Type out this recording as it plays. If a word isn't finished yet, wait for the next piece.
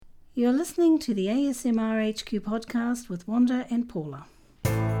You're listening to the ASMR HQ podcast with Wanda and Paula.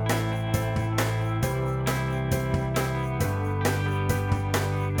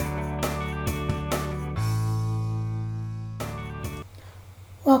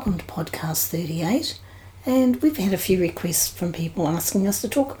 Welcome to podcast 38, and we've had a few requests from people asking us to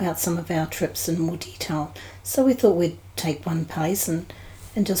talk about some of our trips in more detail, so we thought we'd take one place and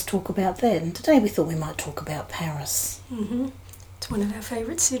just talk about that. And today we thought we might talk about Paris. It's one of our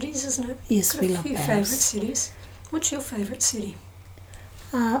favourite cities, isn't it? Yes, we love Paris. A few favourite cities. What's your favourite city?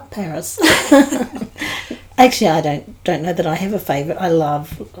 Paris. Actually, I don't know that I have a favourite. I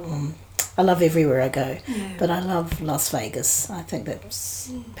love everywhere I go, but I love Las Vegas. I think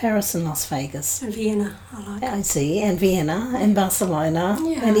that's Paris and Las Vegas. And Vienna, I like. I see, and Vienna and Barcelona,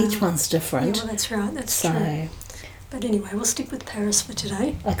 and each one's different. Yeah, well, that's right, that's true. But anyway, we'll stick with Paris for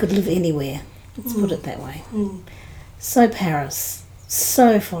today. I could live anywhere, let's put it that way. So Paris,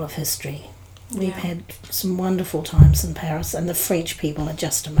 so full of history. We've had some wonderful times in Paris, and the French people are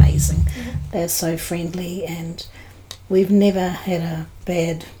just amazing. They're so friendly, and we've never had a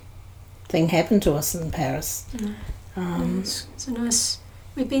bad thing happen to us in Paris. It's a nice...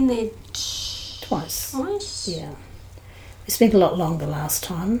 We've been there twice. Yeah. We spent a lot longer last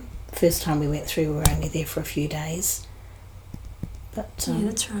time. The first time we went through, we were only there for a few days. But yeah,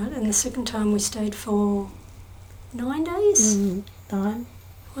 that's right. And the second time we stayed for 9 days? 9.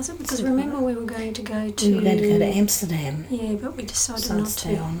 Was it? Because remember we were going to go to... We were going to go to Amsterdam. Yeah, but we decided not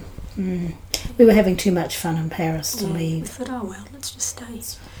to. We were having too much fun in Paris to leave. We thought, oh well, let's just stay.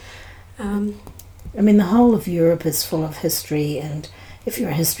 I mean, the whole of Europe is full of history, and if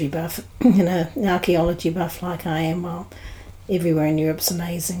you're a history buff, an archaeology buff like I am, well, everywhere in Europe's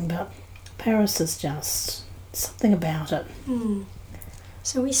amazing, but Paris is just something about it.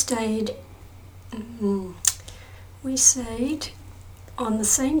 So we stayed on the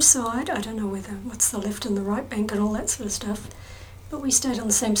same side. I don't know what's the left and the right bank and all that sort of stuff, but we stayed on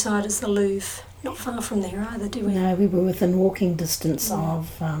the same side as the Louvre. Not far from there either, do we? No, we were within walking distance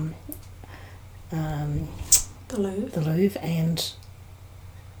of the Louvre and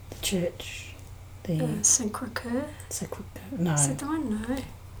the church. Sacré-Cœur. Sacré-Cœur. No. Is it the one?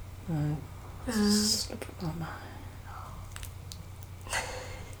 No. Slip of my mind.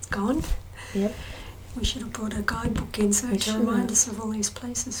 It's gone. Yep. We should have brought a guidebook in to remind us of all these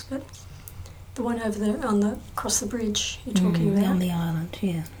places. But the one over there across the bridge you're talking about. On the island,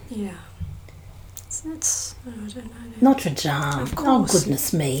 yeah. Yeah. So that's, I don't know. Notre Dame. Of course. Oh,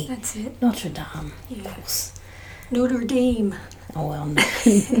 goodness me. That's it. Notre Dame, Yeah. of course. Notre Dame. Oh, well.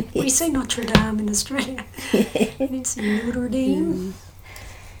 Yes. We say Notre Dame in Australia. It's Notre Dame.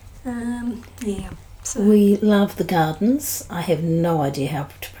 Yeah. So we love the gardens. I have no idea how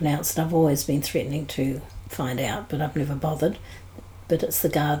to pronounce it. I've always been threatening to find out, but I've never bothered. But it's the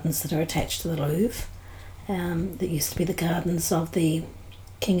gardens that are attached to the Louvre. That used to be the gardens of the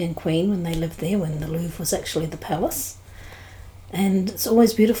King and Queen when they lived there, when the Louvre was actually the palace. And it's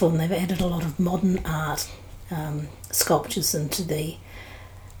always beautiful, and they've added a lot of modern art, sculptures into the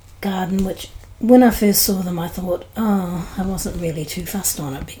garden, which when I first saw them I thought, I wasn't really too fussed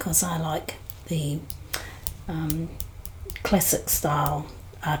on it because I like the classic style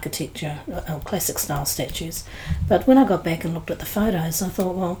architecture, classic style statues. But when I got back and looked at the photos, I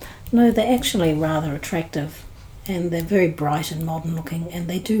thought, well, no, they're actually rather attractive, and they're very bright and modern looking, and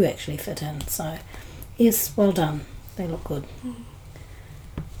they do actually fit in. So yes, well done, they look good.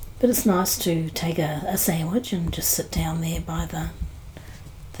 But it's nice to take a sandwich and just sit down there by the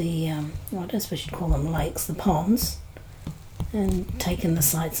I don't suppose you'd call them lakes, the ponds, and take in the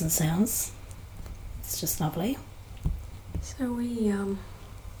sights and sounds. It's just lovely. So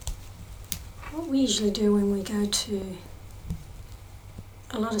what we usually do when we go to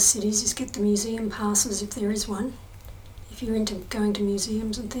a lot of cities is get the museum passes if there is one. If you're into going to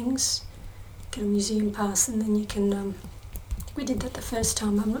museums and things, get a museum pass, and then you can... we did that the first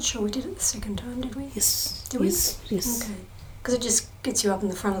time. I'm not sure we did it the second time, did we? Yes. Did we? Yes. Okay. Because it just gets you up in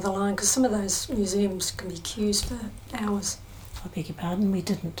the front of the line, because some of those museums can be queues for hours. I beg your pardon, we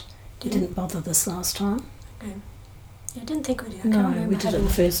didn't. We didn't bother this last time. Okay. Yeah, I didn't think we did. I No, can't remember we did it the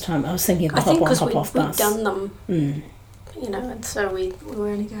first time. I was thinking of the hop-on, hop-off bus. I think because we'd done them, and so we were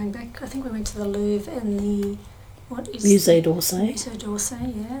only going back. I think we went to the Louvre and the... What is Musée d'Orsay. Musée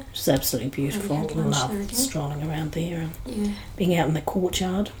d'Orsay, yeah. Which is absolutely beautiful. I love strolling around there and being out in the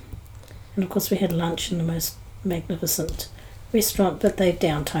courtyard. And of course we had lunch in the most magnificent restaurant, but they've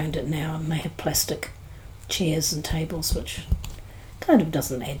downtoned it now and they have plastic chairs and tables, which kind of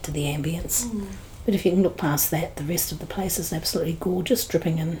doesn't add to the ambience. But if you can look past that, the rest of the place is absolutely gorgeous,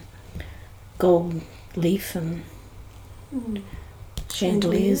 dripping in gold leaf and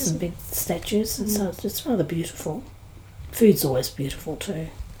chandeliers and big statues, and so it's rather beautiful. Food's always beautiful too.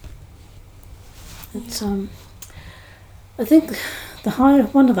 It's, I think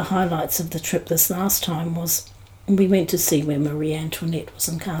one of the highlights of the trip this last time was we went to see where Marie Antoinette was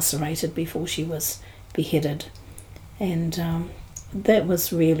incarcerated before she was beheaded, and that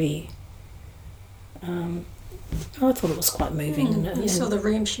was really, I thought it was quite moving. You saw the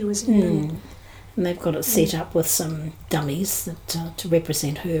room she was in. And they've got it set up with some dummies to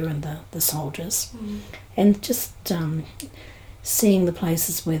represent her and the soldiers. And just seeing the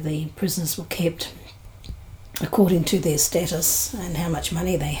places where the prisoners were kept according to their status and how much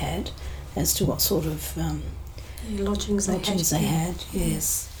money they had, as to what sort of lodgings they had.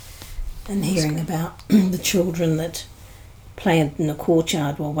 Yes. And hearing about the children that played in the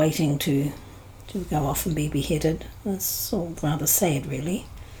courtyard while waiting to go off and be beheaded. That's all rather sad, really.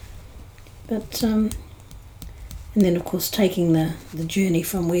 But and then of course taking the journey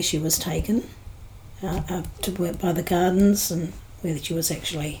from where she was taken to work by the gardens and where she was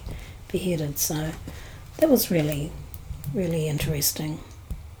actually beheaded. So that was really, really interesting.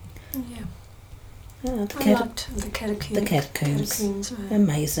 Yeah. I liked the catacombs. The catacombs were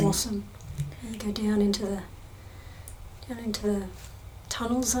amazing. Awesome. You go down into the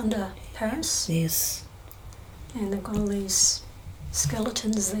tunnels under Paris. Yes. And they've got all these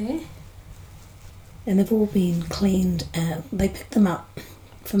skeletons there. And they've all been cleaned. They picked them up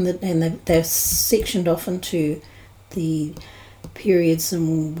and they're sectioned off into the periods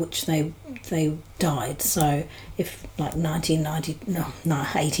in which they died. So if like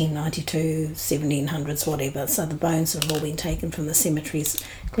 1892, 1700s, whatever. So the bones have all been taken from the cemeteries,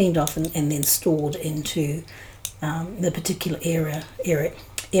 cleaned off, and then stored into the particular era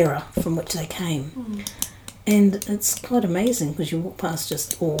from which they came. And it's quite amazing because you walk past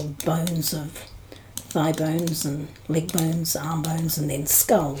just all bones of thigh bones and leg bones, arm bones, and then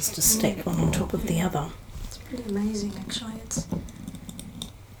skulls just stacked one on top of the other. It's pretty amazing, actually.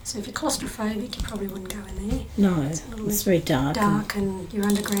 So if you're claustrophobic, you probably wouldn't go in there. No, it's very dark. And you're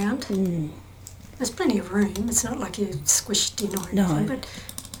underground. There's plenty of room. It's not like you're squished in or anything. But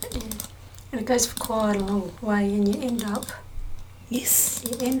yeah. And it goes for quite a long way, and you end up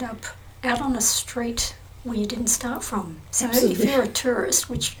out on a street where you didn't start from. So Absolutely. If you're a tourist,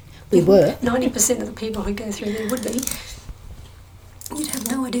 which we were, 90% of the people who go through there would be, you'd have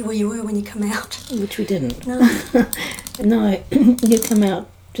no idea where you were when you come out. Which we didn't. No. No, you come out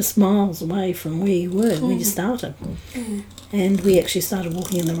just miles away from where you were when you started. And we actually started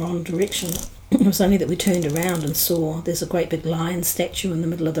walking in the wrong direction. It was only that we turned around and saw there's a great big lion statue in the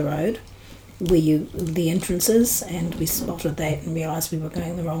middle of the road where the entrance is, and we spotted that and realised we were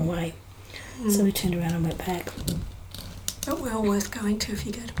going the wrong way. So we turned around and went back. But well worth going to if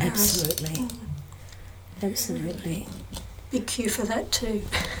you go to Paris. Absolutely. Absolutely. Big queue for that too.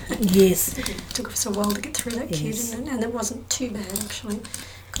 Yes. It took us a while to get through that queue, didn't it? And it wasn't too bad, actually.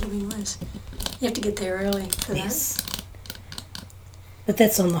 Could have been worse. You have to get there early for that. But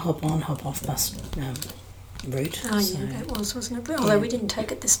that's on the hop-on, hop-off bus route. Oh, yeah, that was, wasn't it? Although we didn't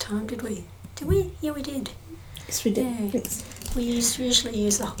take it this time, did we? Did we? Yeah, we did. Yes, we did. Yeah. Yes. We usually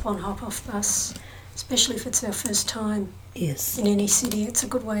use the hop-on, hop-off bus, especially if it's our first time in any city. It's a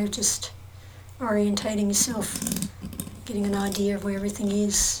good way of just orientating yourself, getting an idea of where everything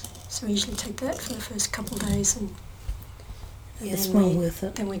is. So we usually take that for the first couple of days, and it's well worth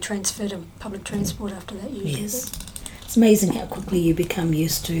it. Then we transfer to public transport after that usually. Yes. It's amazing how quickly you become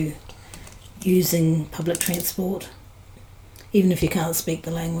used to using public transport, even if you can't speak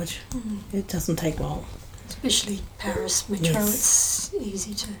the language. It doesn't take long. Especially Paris Metro, it's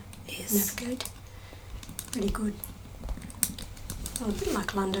easy to navigate. Pretty good. Well, a bit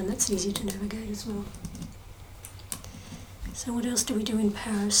like London, that's easy to navigate as well. So what else do we do in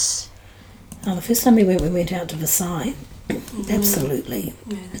Paris? The first time we went out to Versailles. Absolutely.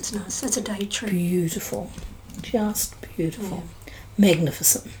 Yeah, that's nice. That's a day trip. Beautiful. Just beautiful. Yeah.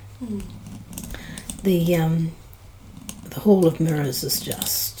 Magnificent. The Hall of Mirrors is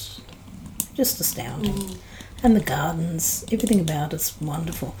just astounding. And the gardens, everything about it's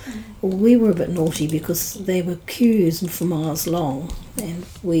wonderful. Well, we were a bit naughty because there were queues for miles long, and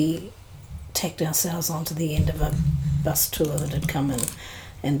we tacked ourselves onto the end of a bus tour that had come in,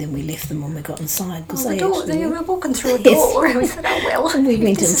 and then we left them when we got inside because they were walking through a door, and we said, "Oh well." And we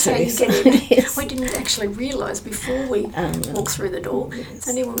went into. We didn't actually realise before we walked through the door.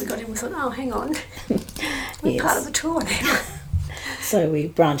 Only when we got in, we thought, "Oh, hang on, we're part of the tour now." So we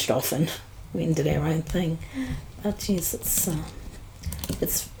branched off and we did our own thing. But yes, it's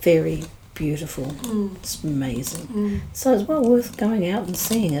very beautiful. It's amazing. So it's well worth going out and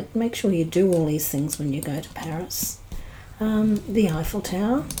seeing it. Make sure you do all these things when you go to Paris. The Eiffel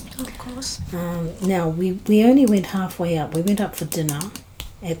Tower. Of course. Now, we only went halfway up. We went up for dinner.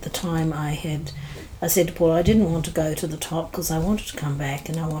 At the time I said to Paul I didn't want to go to the top because I wanted to come back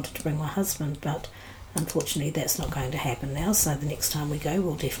and I wanted to bring my husband, but unfortunately that's not going to happen now, so the next time we go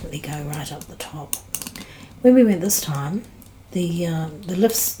we'll definitely go right up the top. When we went this time, the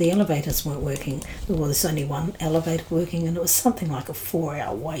lifts, the elevators weren't working. Well, there's only one elevator working and it was something like a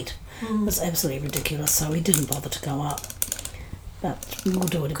 4-hour wait. It was absolutely ridiculous, so we didn't bother to go up. But we'll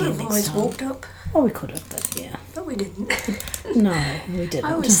do it again next time. Walked up. Oh, we could have, but yeah. But we didn't. No, we didn't.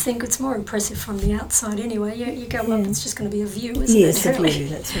 I always think it's more impressive from the outside anyway. You go up, it's just going to be a view, isn't yes, it? Yes, a view,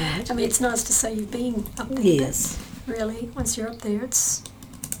 that's right. I mean, it's nice to say you've been up there. Yes. But really, once you're up there, it's...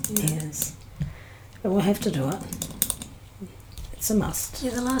 Yes. But we'll have to do it. It's a must.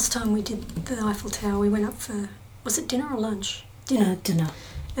 Yeah, the last time we did the Eiffel Tower, we went up for... Was it dinner or lunch? Dinner. Dinner.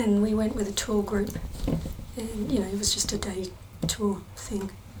 And we went with a tour group. And, it was just a day tour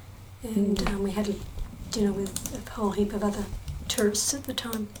thing. And we had a dinner with a whole heap of other tourists at the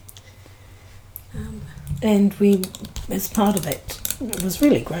time. And we, as part of it was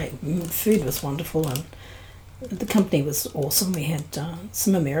really great. Food was wonderful and the company was awesome. We had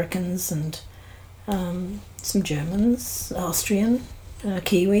some Americans and some Germans, Austrian,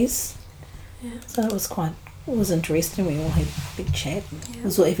 Kiwis. Yeah. So it was interesting. We all had a big chat. Yeah. It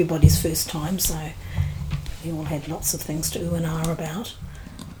was everybody's first time, so we all had lots of things to ooh and ah about.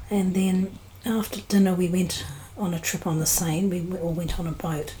 And then after dinner we went on a trip on the Seine. We all went on a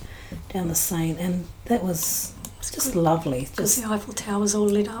boat down the Seine, and that was just lovely. Because the Eiffel Tower was all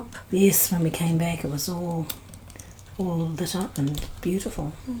lit up. Yes, when we came back it was all lit up and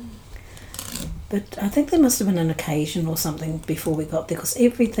beautiful. But I think there must have been an occasion or something before we got there, because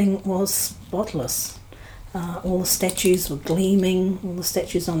everything was spotless. All the statues were gleaming, all the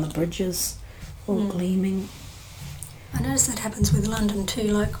statues on the bridges all gleaming. I noticed that happens with London too,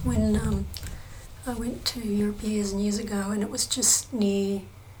 like when I went to Europe years and years ago, and it was just near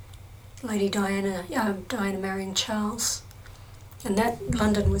Lady Diana marrying Charles, and that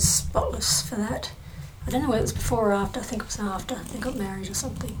London was spotless for that. I don't know whether it was before or after. I think it was after they got married or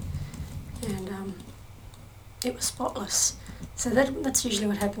something, and it was spotless. So that's usually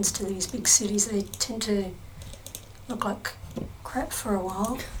what happens to these big cities. They tend to look like crap for a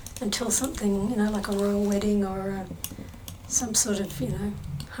while until something, like a royal wedding or some sort of,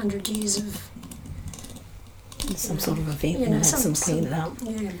 100 years of... Some sort of event, and have some clean it up.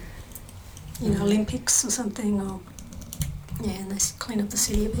 Yeah. Olympics or something, and they clean up the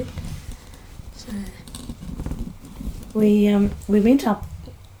city a bit. So... We went up,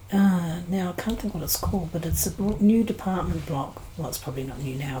 now I can't think what it's called, but it's a new department block. Well, it's probably not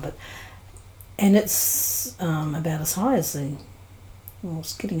new now, and it's about as high as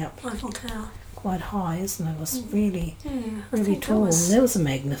it's getting up Eiffel Tower. Quite high, isn't it? It was really really tall. There was a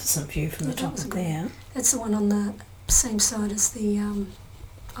magnificent view from the top of there. That's the one on the same side as the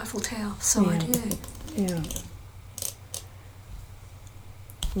Eiffel Tower side, Yeah.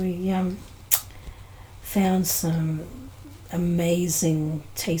 We found some amazing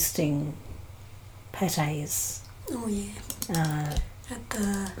tasting pâtés. Oh yeah. At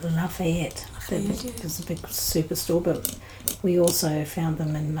the Lafayette. It was a big superstore, but we also found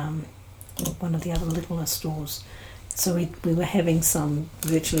them in one of the other littler stores. So we were having some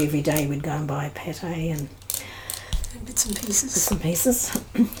virtually every day. We'd go and buy a pâté and bits and pieces. Bits and pieces,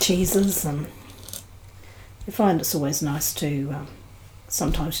 cheeses, and we find it's always nice to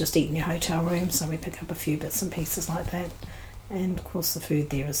sometimes just eat in your hotel room. So we pick up a few bits and pieces like that, and of course the food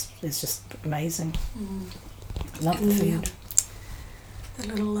there is just amazing. Love the food. The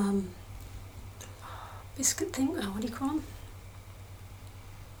little biscuit thing. Oh, what do you call them?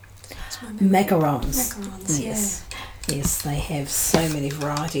 Macarons. Macarons, yes. Yeah. Yes, they have so many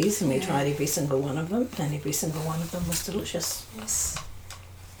varieties, and we tried every single one of them, and every single one of them was delicious. Yes.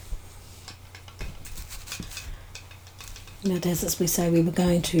 Now, as we say, we were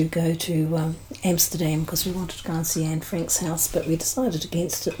going to go to Amsterdam because we wanted to go and see Anne Frank's house, but we decided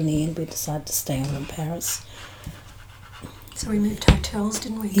against it in the end. We decided to stay on in Paris. So we moved hotels,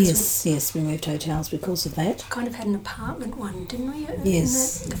 didn't we? Yes, we moved hotels because of that. Kind of had an apartment one, didn't we?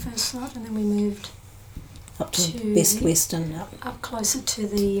 Yes. In the first lot, and then we moved up to Best Western, up closer to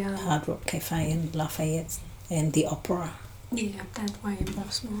the Hard Rock Cafe in Lafayette and the Opera. Yeah, up that way in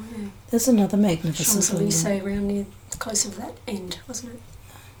Baltimore. Yeah. There's another magnificent Champs-Élysées around near close of that end, wasn't it?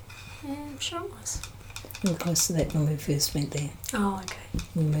 Yeah, I'm sure it was. We were close to that when we first went there. Oh, okay.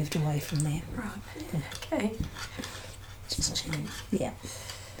 We moved away from there. Right. Yeah. Okay. Just checking. Yeah.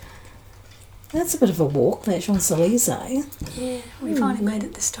 That's a bit of a walk, that Champs-Élysées. Yeah, we finally made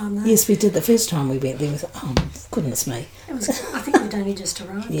it this time though. Yes, we did. The first time we went there, we thought, oh, goodness me. It was. I think we'd only just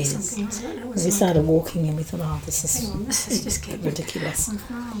arrived Yes. or something, wasn't it? It was We like, started walking and we thought, oh, this is hang on, this is just getting ridiculous.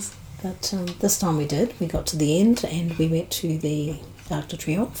 5 miles. But this time we did. We got to the end and we went to the Arc de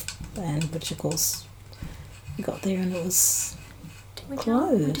Triomphe, and which of course we got there and it was Did we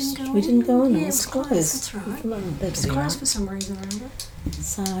closed. Go? We didn't go in. Yeah, It was closed. That's right. No, It that's was closed right. for some reason or other.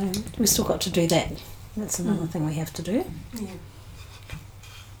 So we still got to do that. That's another thing we have to do. Yeah.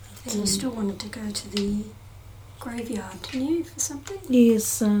 And you still wanted to go to the graveyard, didn't you, for something?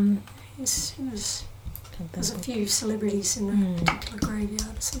 Yes. Yes, it was. Can't There's a think few celebrities in a Mm. particular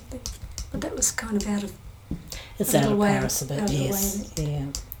graveyard or something. But that was kind of out of. it's a out little of way- Paris a bit. out of the Yes. Yeah.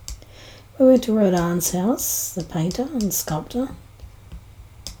 We went to Rodin's house, the painter and sculptor,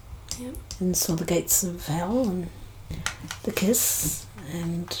 Yeah. and saw the Gates of Hell and the Kiss,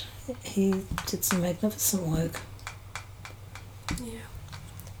 and he did some magnificent work. Yeah.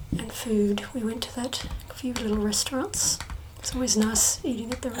 And food. We went to that few little restaurants. It's always nice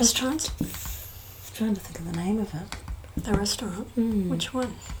eating at the restaurants. I'm trying to think of the name of it. The restaurant. Which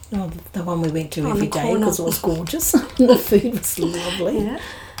one? Oh, the one we went to On every the day corner. because it was gorgeous. The food was lovely. Yeah.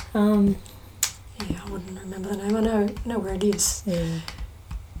 Yeah, I wouldn't remember the name. I know where it is. Yeah.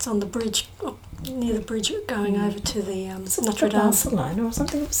 It's on the bridge, near the bridge going over to the Was it Notre Dame. Barcelona or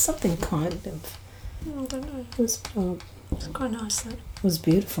something? It was something kind of. I don't know. It was, It's quite nice though. it was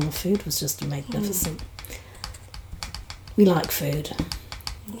beautiful. The food was just magnificent. We like food.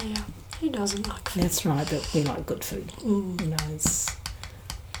 Yeah. Who doesn't like food? That's right, but we like good food. Mm. You know, it's.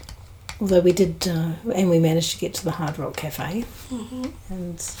 Although we did, and we managed to get to the Hard Rock Cafe, Mm-hmm.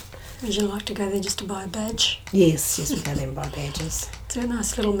 and Would you like to go there just to buy a badge? yes, we go there and buy badges. It's a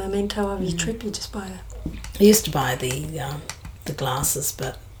nice little memento of your trip. You just buy a. I used to buy the glasses,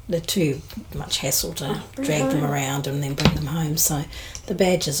 but they're too much hassle to Bring drag them home. around and then bring them home. So the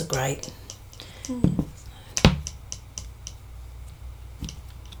badges are great. Mm.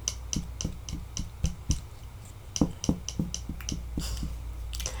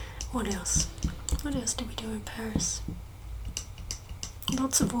 What else? What else did we do in Paris?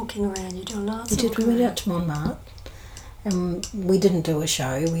 Lots of walking around. You do lots We of did. We walking went around. out to Montmartre, and we didn't do a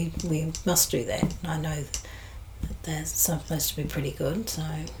show. We must do that. I know that they're supposed to be pretty good, so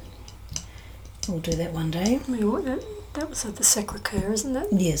we'll do that one day. That was at the Sacré-Cœur, isn't it?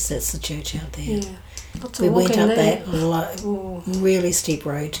 Yes, that's the church out there. Yeah. Lots of We went walking up there. that Oh, really steep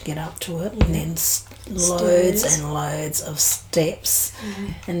road to get up to it, and then loads Stairs. and loads of steps,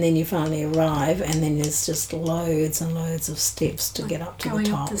 yeah. and then you finally arrive, and then there's just loads and loads of steps to get up to the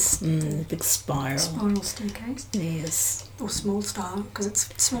Going up top. this Big spiral. spiral staircase. Yes. Or small style, because it's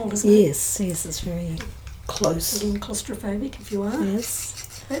small, isn't it? Yes, it's very close. Getting claustrophobic if you are. Yes.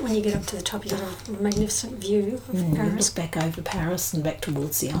 But when you get up to the top, you get a magnificent view of You Paris. look back over Paris and back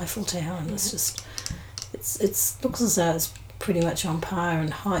towards the Eiffel Tower, and it's just, it looks as though it's pretty much on par in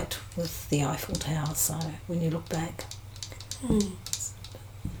height with the Eiffel Tower. So when you look back, Mm.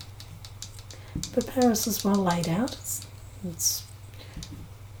 but Paris is well laid out. It's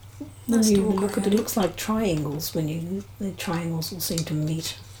when Nice you to walk look at it, around. it looks like triangles. When the triangles all seem to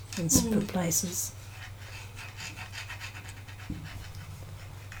meet in separate places.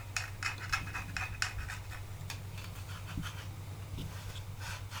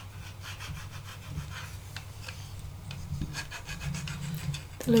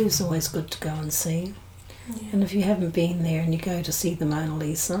 The Louvre's always good to go and see. Yeah. And if you haven't been there and you go to see the Mona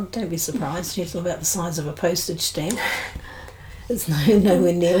Lisa, don't be surprised. It's about the size of a postage stamp. It's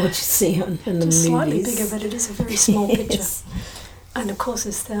nowhere near what you see in the Just movies. slightly bigger, but it is a very small picture. Yes. And of course,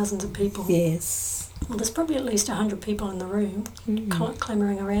 there's thousands of people. Yes. Well, there's probably at least 100 people in the room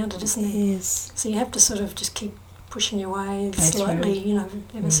clamouring around it, isn't there? Yes. So you have to sort of just keep pushing your way That's slightly, right. you know,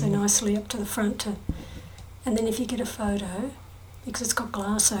 ever so nicely up to the front. And then if you get a photo, because it's got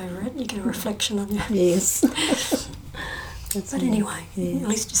glass over it, you get a reflection on you. Yes. But anyway, Yes. at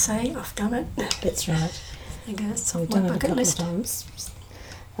least you say, I've done it. That's right. I guess So on we've my done it a bucket couple list. of times.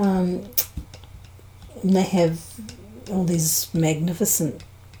 And they have all these magnificent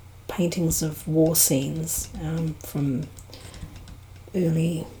paintings of war scenes from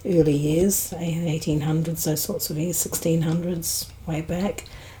early years, 1800s, those sorts of years, 1600s, way back.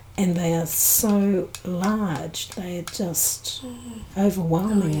 And they are so large, they are just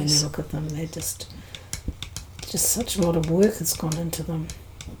overwhelming when you yes. look at them. They're just such a lot of work has gone into them.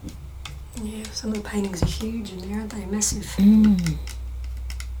 Yeah, some of the paintings are huge in there, aren't they? Massive.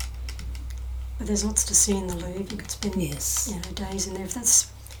 But there's lots to see in the Louvre. You could spend Yes. days in there. If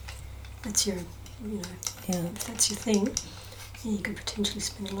that's your Yeah. if that's your thing, you could potentially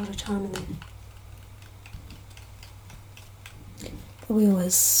spend a lot of time in there. But we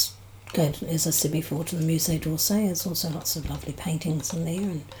always go, as I said before, to the Musée d'Orsay. There's also lots of lovely paintings in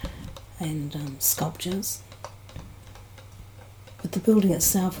there and sculptures. But the building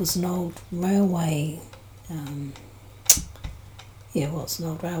itself was an old railway. It's an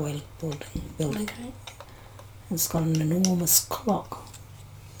old railway building. Okay. It's got an enormous clock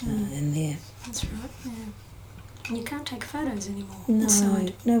in there. That's right, yeah. And you can't take photos anymore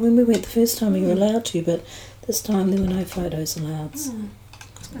No, when we went the first time we were allowed to, but this time there were no photos allowed. I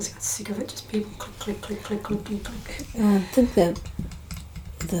suppose I got sick of it, just people click, click, click, click, click, click. I think that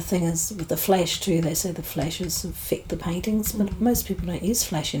the thing is with the flash too, they say the flashes affect the paintings, but most people don't use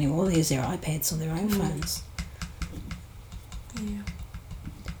flash anymore. They use their iPads on their own phones. Yeah.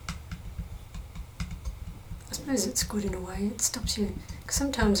 I suppose it's good in a way. It stops you. Because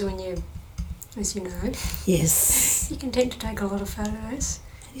sometimes when you, as you know, yes, you can tend to take a lot of photos.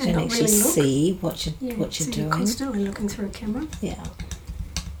 You don't actually see what you're doing. You're constantly looking through a camera. Yeah.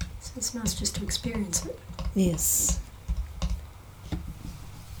 So it's nice just to experience it. Yes.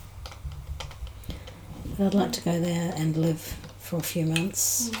 But I'd like to go there and live for a few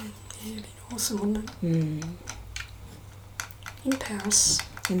months. Yeah, it'd be awesome, wouldn't it? In Paris.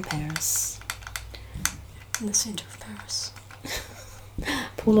 In Paris. In the centre of Paris.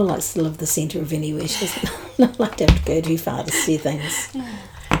 Paula likes to live the centre of anywhere. She doesn't like to have to go too far to see things. Yeah.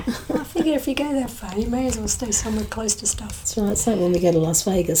 I figure if you go that far, you may as well stay somewhere close to stuff. That's right. It's like when we go to Las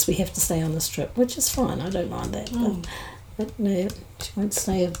Vegas, we have to stay on the Strip, which is fine. I don't mind that. But no, she won't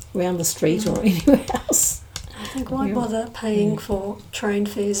stay around the street or anywhere else. I think why bother paying for train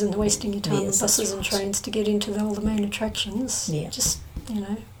fares and wasting your time on buses and trains to get into all the main attractions? Yeah. Just,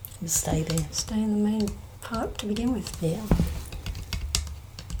 stay there. Stay in the main park to begin with. Yeah.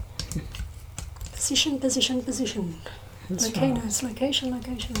 Position. That's Location.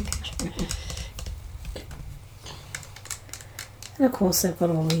 And of course they've got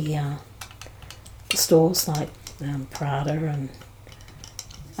all the stores like Prada and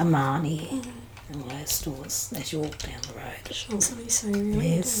Armani and all those stores as you walk down the road. Champs-Élysées,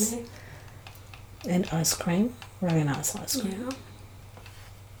 really. Yes. And ice cream. Really nice ice cream. Yeah.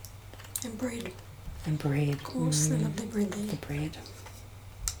 And bread. And bread. Of course, they love their bread there. The bread.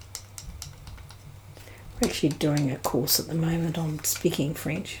 We're actually doing a course at the moment on speaking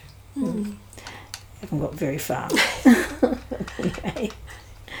French. Haven't got very far. Anyway,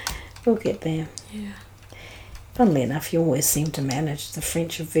 we'll get there. Yeah. Funnily enough, you always seem to manage. The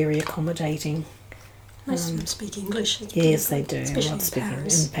French are very accommodating. Most of them speak English. Yes, they do. Especially in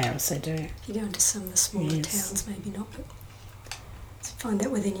Paris. In Paris, they do. If you go into some of the smaller towns, maybe not, but to find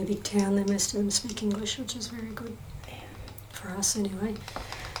that within your big town, most of them speak English, which is very good for us anyway.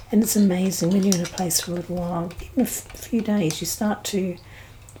 And it's amazing when you're in a place for a little while, even a few days, you start to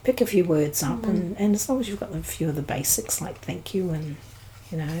pick a few words up, and as long as you've got a few of the basics like thank you and,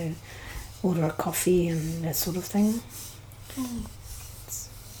 order a coffee and that sort of thing,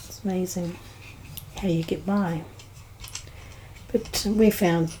 it's amazing how you get by. But we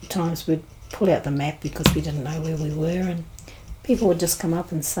found times we'd pull out the map because we didn't know where we were, and people would just come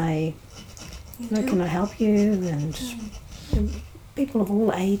up and say, can I help you? And people of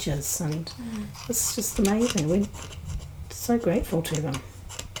all ages, and it's just amazing. We're so grateful to them.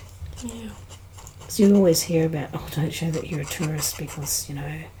 Yeah. Because you always hear about, don't show that you're a tourist because,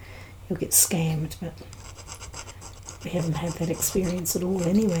 you'll get scammed, but we haven't had that experience at all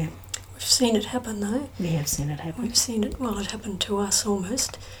anywhere. We've seen it happen though. We have seen it happen. We've seen it, it happened to us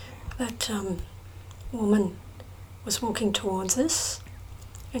almost. That woman was walking towards us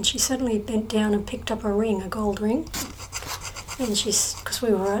and she suddenly bent down and picked up a ring, a gold ring. And because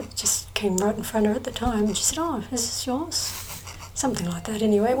we were just came right in front of her at the time, and she said, is this yours? Something like that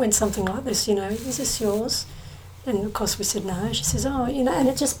anyway. It went something like this, is this yours? And of course we said no. She says, and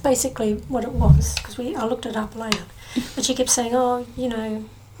it's just basically what it was, because I looked it up later. But she kept saying,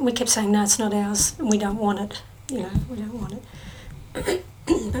 we kept saying, no, it's not ours, and we don't want it, we don't want it.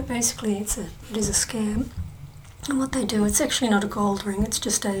 But basically it is a scam. And what they do, it's actually not a gold ring, it's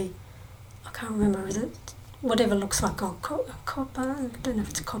just I can't remember, is it whatever looks like gold, copper, I don't know if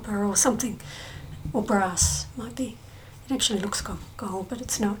it's copper or something, or brass, might be. It actually looks gold, but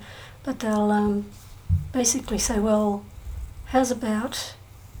it's not. But they'll basically say, well, how's about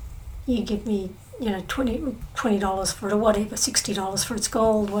you give me, $20 for it or whatever, $60 for its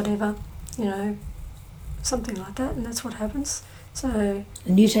gold, whatever, something like that, and that's what happens. So.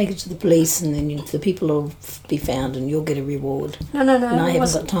 And you take it to the police, and then the people will be found, and you'll get a reward. No. And I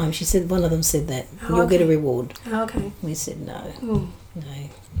haven't got time. She said one of them said that you'll get a reward. Okay. We said no. No.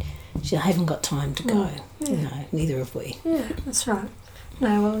 She I haven't got time to go. Yeah. No, neither have we. Yeah, that's right.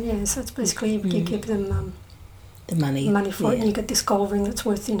 No, well, yeah. So it's basically you give them the money for it, yeah. and you get this gold ring that's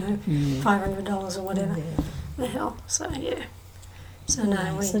worth, $500 or whatever. Yeah. The hell. So yeah. So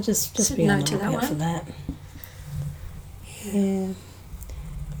no, we So just said be no on the to that lookout one. for that. Yeah.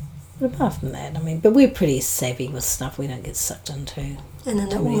 But apart from that, I mean, but we're pretty savvy with stuff. We don't get sucked into. And then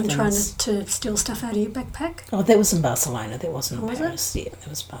that too many woman trying things. to steal stuff out of your backpack. Oh, that was in Barcelona. That wasn't in Was it? Paris. Yeah, that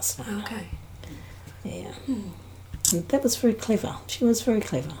was Barcelona. Okay. Yeah. And that was very clever. She was very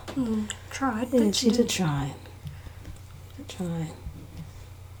clever. Tried, Yeah, but she did try.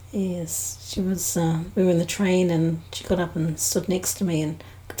 Yes, she was. We were in the train, and she got up and stood next to me, and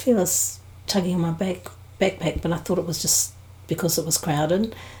I could feel us tugging on my backpack. But I thought it was just because it was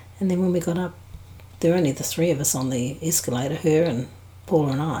crowded. And then when we got up, there were only the three of us on the escalator, her and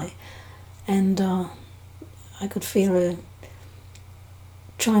Paula and I, and I could feel her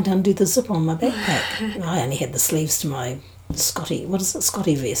trying to undo the zipper on my backpack. I only had the sleeves to my Scotty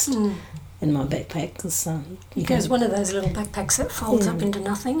vest in my backpack There's one of those little backpacks that folds up into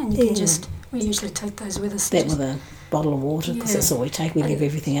nothing, and you can we usually take those with us. That with a bottle of water, because that's all we take. We leave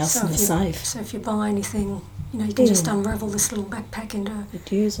everything else in the safe. So if you buy anything, you can just unravel this little backpack into.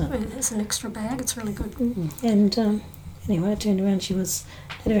 You'd use it. It's an extra bag. It's really good. And anyway, I turned around. She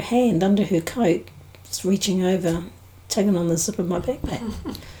had her hand under her coat, just reaching over, tugging on the zip of my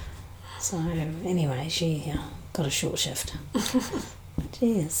backpack. So anyway, she got a short shift.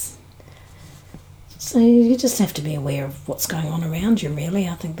 Yes. So you just have to be aware of what's going on around you, really.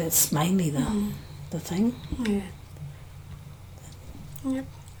 I think that's mainly the thing. Yeah. Yep.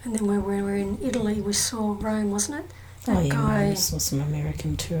 And then when we were in Italy, we saw Rome, wasn't it? That guy, I saw some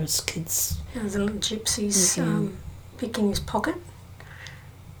American tourist kids. The little gypsies picking his pocket.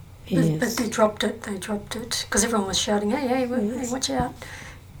 Yes. But they dropped it, because everyone was shouting, hey, watch out.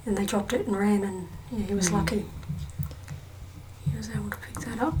 And they dropped it and ran, and he was lucky. He was able to pick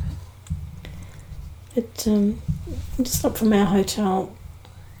that up. Just up from our hotel,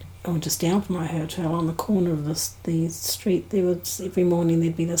 or just down from our hotel, on the corner of the street, there was, every morning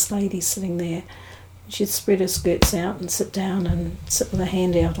there'd be this lady sitting there. She'd spread her skirts out and sit down and sit with her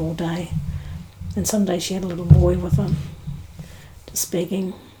hand out all day. And some days she had a little boy with her, just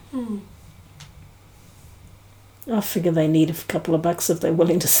begging. I figure they need a couple of bucks if they're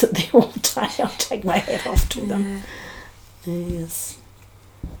willing to sit there all day. I'll take my hat off to them. Yes.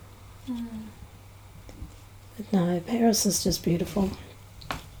 But no, Paris is just beautiful.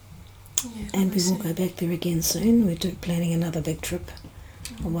 Yeah, And we will go back there again soon. We're planning another big trip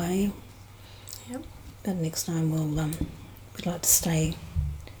away. Yep. But next time we'd like to stay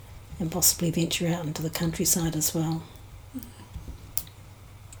and possibly venture out into the countryside as well.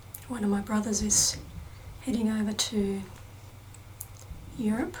 One of my brothers is heading over to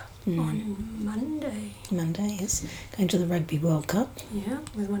Europe on Monday. Monday, yes. Going to the Rugby World Cup. Yeah,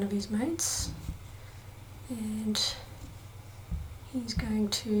 with one of his mates. And he's going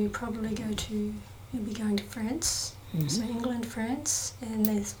to he'll be going to France, so England, France, and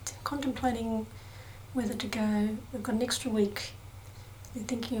they're contemplating whether to go. They've got an extra week. They're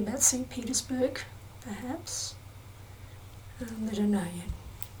thinking about St. Petersburg, perhaps. They don't know yet.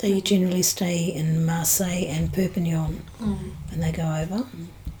 They generally stay in Marseille and Perpignan when they go over.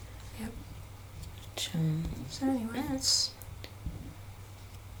 Yep. So anyway, that's...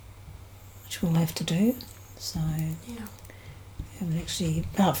 Which we'll have to do. So yeah. we haven't actually,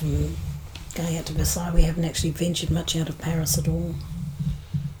 apart from going out to Versailles, we haven't actually ventured much out of Paris at all.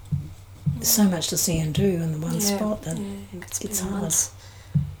 There's so much to see and do in the one spot that it gets hard.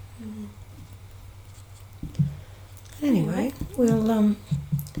 Anyway, we'll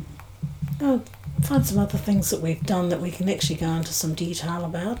go find some other things that we've done that we can actually go into some detail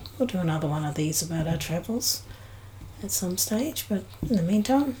about. We'll do another one of these about our travels at some stage, but in the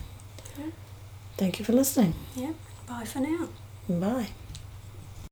meantime, thank you for listening. Bye for now. Bye.